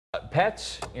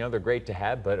Pets, they're great to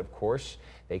have, but of course,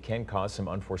 they can cause some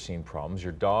unforeseen problems.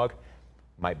 Your dog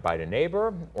might bite a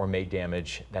neighbor or may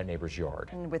damage that neighbor's yard.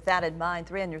 And with that in mind,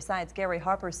 3 on Your Side's Gary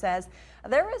Harper says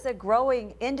there is a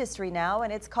growing industry now,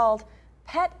 and it's called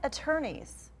pet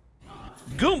attorneys.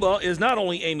 Goomba is not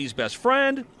only Amy's best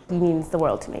friend, he means the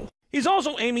world to me. He's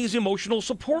also Amy's emotional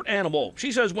support animal.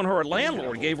 She says when her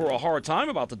landlord gave her a hard time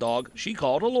about the dog, she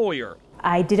called a lawyer.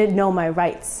 I didn't know my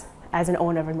rights as an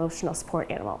owner of an emotional support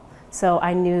animal, so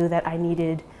I knew that I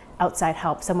needed outside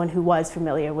help, someone who was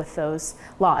familiar with those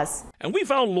laws. And we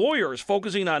found lawyers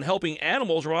focusing on helping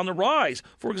animals are on the rise.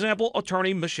 For example,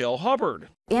 attorney Michelle Hubbard.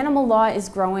 Animal law is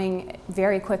growing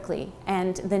very quickly,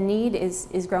 and the need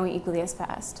is growing equally as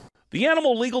fast. The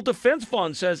Animal Legal Defense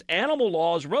Fund says animal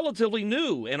law is relatively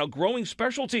new and a growing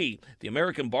specialty. The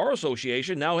American Bar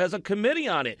Association now has a committee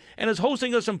on it and is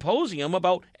hosting a symposium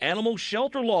about animal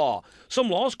shelter law. Some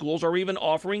law schools are even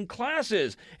offering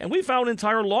classes, and we found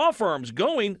entire law firms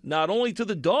going not only to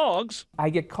the dogs. I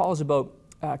get calls about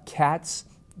cats,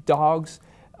 dogs,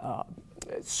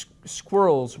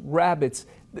 squirrels, rabbits,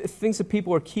 things that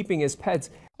people are keeping as pets.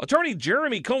 Attorney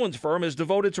Jeremy Cohen's firm is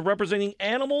devoted to representing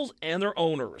animals and their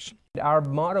owners. Our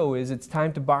motto is it's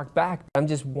time to bark back. I'm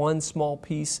just one small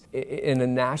piece in a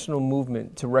national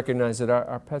movement to recognize that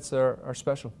our pets are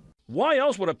special. Why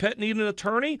else would a pet need an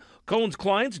attorney? Cohen's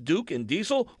clients, Duke and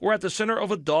Diesel, were at the center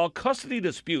of a dog custody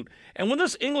dispute. And when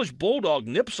this English bulldog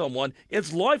nipped someone,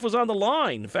 its life was on the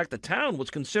line. In fact, the town was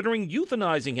considering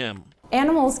euthanizing him.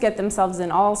 Animals get themselves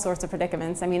in all sorts of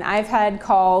predicaments. I mean, I've had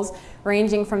calls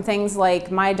ranging from things like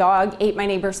my dog ate my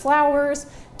neighbor's flowers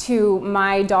to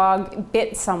my dog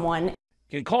bit someone.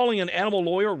 Can calling an animal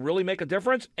lawyer really make a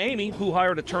difference? Amy, who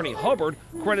hired attorney Hubbard,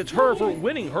 credits her for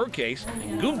winning her case,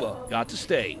 and Goomba got to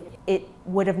stay. It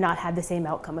would have not had the same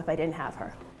outcome if I didn't have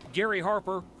her. Gary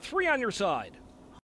Harper, 3 on Your Side.